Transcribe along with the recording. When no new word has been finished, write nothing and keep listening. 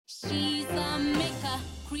She's a maker,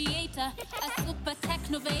 creator, a super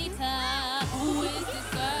technovator. Who is this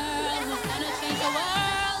girl who's gonna change the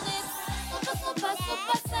world? It's Super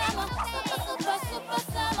Sema, Super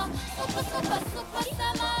Sema, Super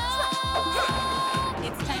Sema.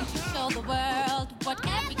 It's time to show the world what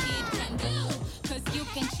every kid can do. 'Cause you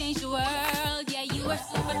can change the world, yeah, you are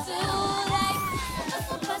super too. Like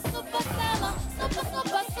Super Sema, Super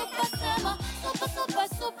Sema,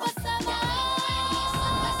 Super Sema.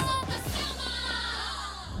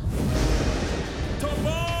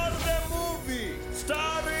 Tobor the movie,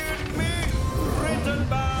 starring me, written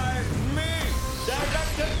by me,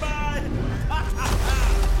 directed by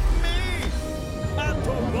me, a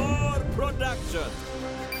Tobor Productions.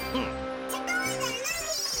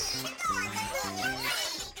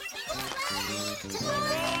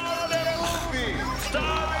 Tobor the movie,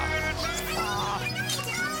 starring me.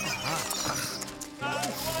 And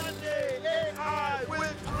one day AI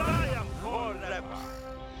will triumph forever.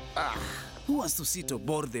 Who wants to see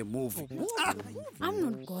Tobor the movie? I'm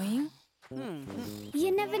not going.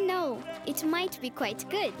 You never know. It might be quite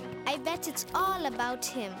good. I bet it's all about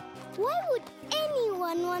him. Why would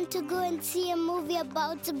anyone want to go and see a movie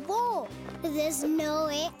about a ball? There's no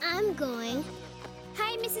way I'm going.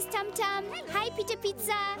 Hi, Mrs. Tum Tum. Hi, Peter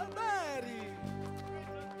Pizza.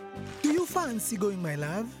 Do you fancy going, my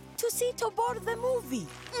love? To see Tobor the movie.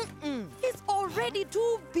 He's already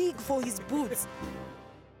too big for his boots.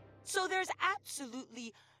 So there's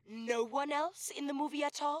absolutely no one else in the movie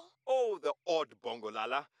at all? Oh, the odd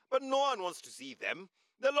bongolala. But no one wants to see them.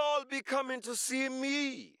 They'll all be coming to see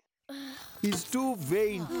me. He's too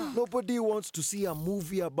vain. Nobody wants to see a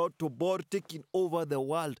movie about Tobor taking over the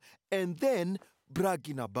world and then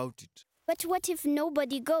bragging about it. But what if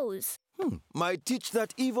nobody goes? Might teach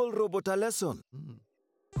that evil robot a lesson.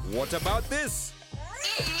 What about this?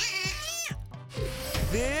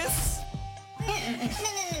 This?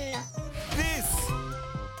 This?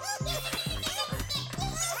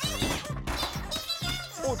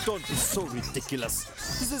 Oh, don't be so ridiculous.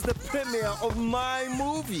 This is the premiere of my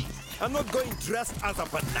movie. I'm not going dressed as a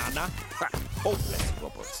banana. Hopeless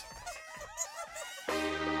robots.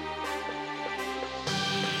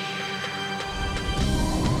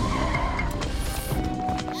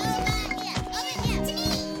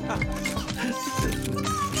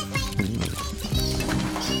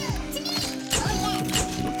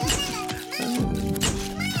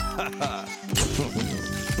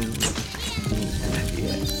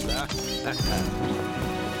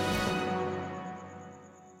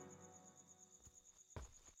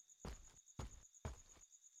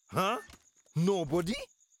 Huh? Nobody?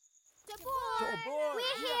 Tobor,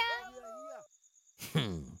 we're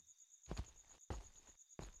here.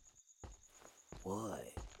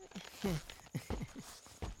 Why?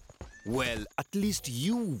 Well, at least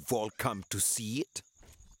you've all come to see it.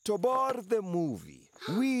 Tobor the movie.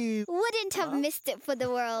 We Wouldn't have missed it for the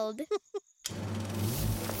world.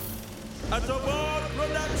 a Tobor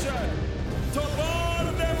production.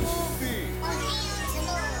 Tobor the movie.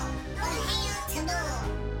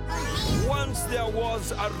 Once there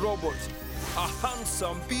was a robot, a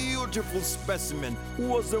handsome, beautiful specimen who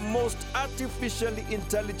was the most artificially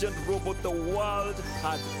intelligent robot the world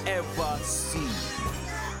had ever seen.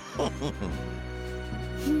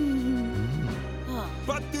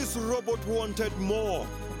 But this robot wanted more,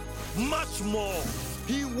 much more.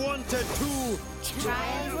 He wanted to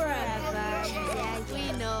Try forever. Yeah,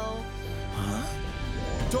 we know.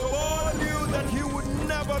 Tobor knew that he would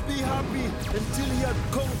never be happy until he had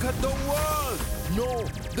conquered the world. No,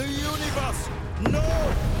 the universe.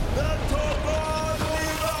 No, the Tobor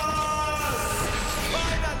universe.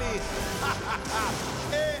 Finally,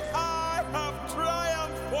 AI have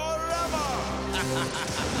triumphed forever.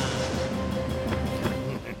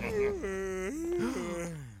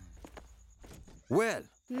 Well,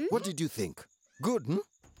 what did you think? Good,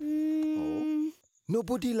 Oh.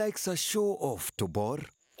 Nobody likes a show-off, Tobor.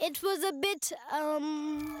 It was a bit,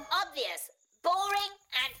 Obvious. Boring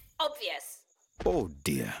and obvious. Oh,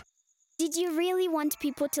 dear. Did you really want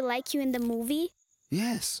people to like you in the movie?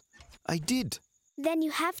 Yes, I did. Then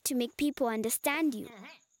you have to make people understand you.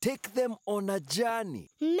 Take them on a journey.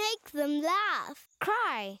 make them laugh.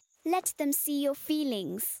 Cry. Let them see your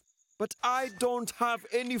feelings. But I don't have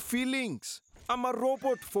any feelings. I'm a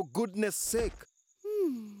robot, for goodness sake.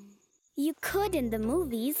 You could in the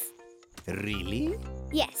movies. Really?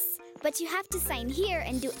 Yes, but you have to sign here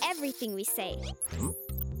and do everything we say.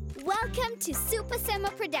 Welcome to Super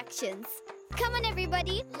Sema Productions. Come on,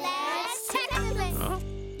 everybody. Let's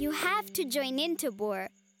technovate. You have to join in, Tobor.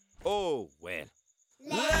 Oh, well.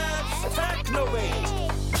 Let's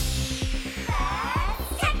technovate!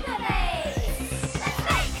 Let's technovate.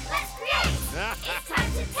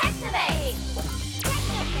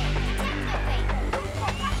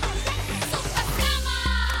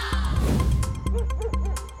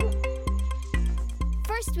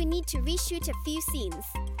 need to reshoot a few scenes.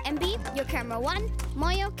 MB, your camera 1,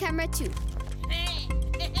 Moyo, camera 2.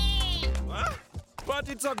 Huh? But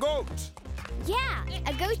it's a goat. Yeah,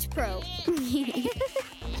 a goat pro.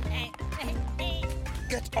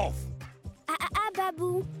 Get off.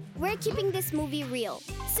 Babu. We're keeping this movie real.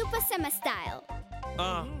 Super Sema style.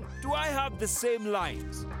 Do I have the same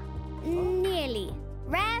lines? Nearly.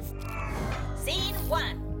 Rev. Scene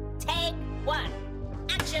 1. Take 1.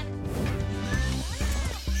 Action.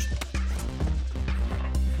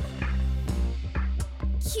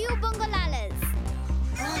 Cue Bongolalas.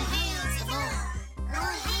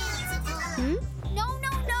 No,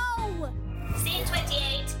 no, no! Scene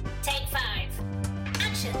 28. Take 5.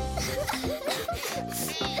 Action.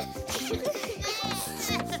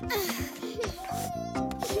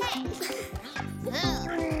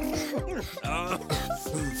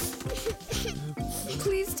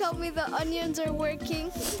 Please tell me the onions are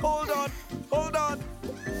working. Hold on.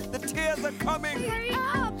 The tears are coming. Hurry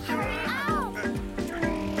up! Hurry up!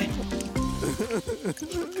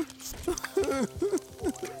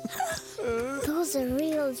 Those are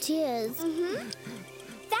real tears.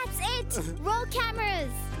 That's it! Roll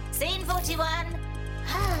cameras! Scene 41.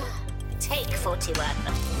 Take 41.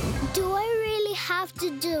 Do I really have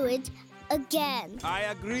to do it again? I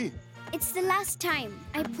agree. It's the last time,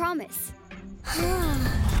 I promise.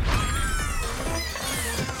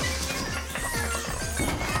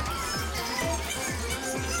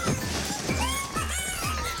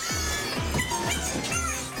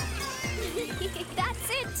 That's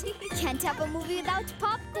it! Can't have a movie without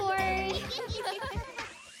popcorn!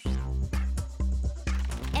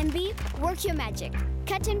 MB, work your magic.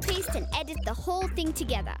 Cut and paste and edit the whole thing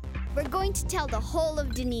together. We're going to tell the whole of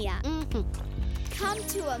Dunia. Come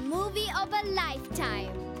to a movie of a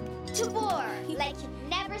lifetime. Tobor, like you've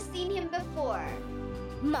never seen him before.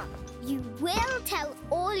 Mom, you will tell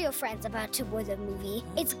all your friends about Tobor the movie.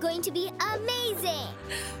 It's going to be amazing.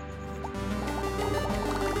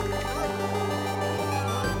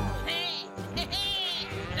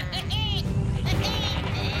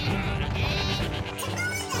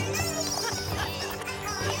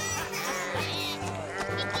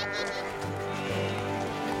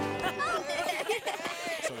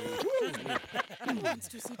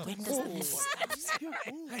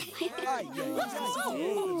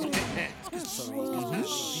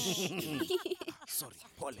 Sorry,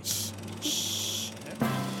 polish.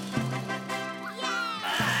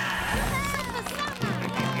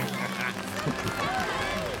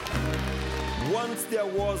 Once there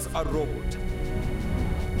was a robot.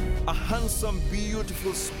 A handsome,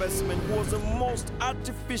 beautiful specimen who was the most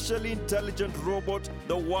artificially intelligent robot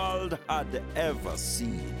the world had ever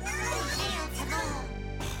seen.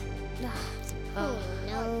 Oh,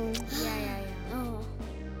 no. Yeah. Oh.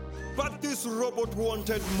 But this robot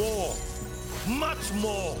wanted more. Much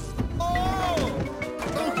more. Oh!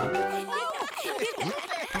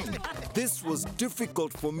 This was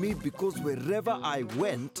difficult for me because wherever I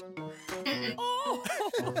went,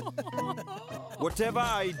 whatever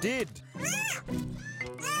I did,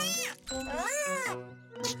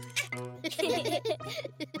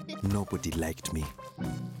 nobody liked me.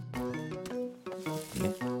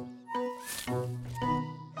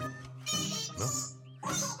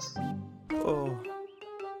 Oh.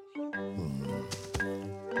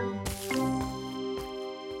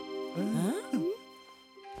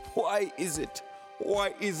 Why is it?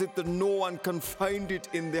 Why is it that no one can find it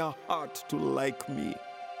in their heart to like me?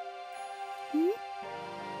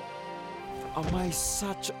 Am I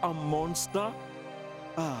such a monster?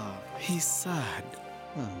 He's sad.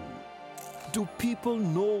 Do people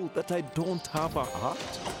know that I don't have a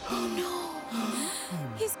heart?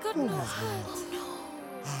 He's got no heart.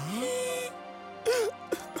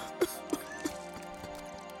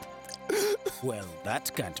 Well,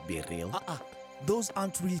 that can't be real. Those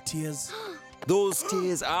aren't real tears. Those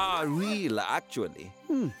tears are real, actually.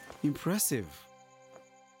 Impressive.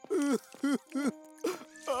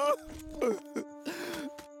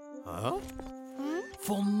 Huh?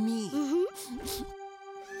 For me.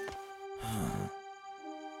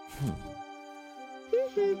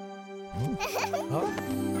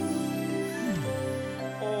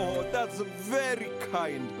 Oh, that's very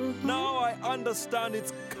kind. Now I understand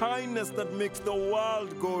it's kindness that makes the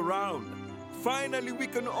world go round. Finally, we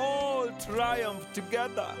can all triumph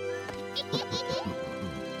together.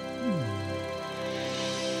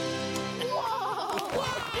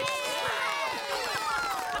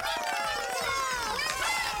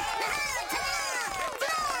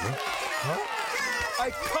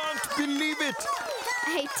 I can't believe it.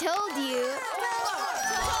 I told you.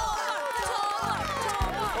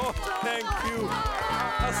 Oh, thank you.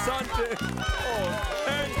 Asante. Oh,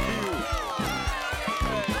 thank you.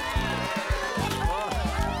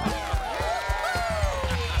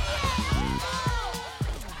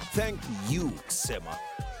 Thank you, Sema.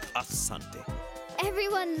 Asante.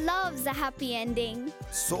 Everyone loves a happy ending.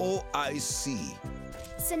 So I see.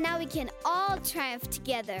 So now we can all triumph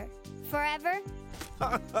together. Forever?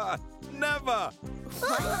 Never.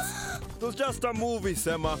 What? It was just a movie,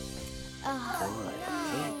 Sema. Oh,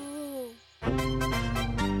 no.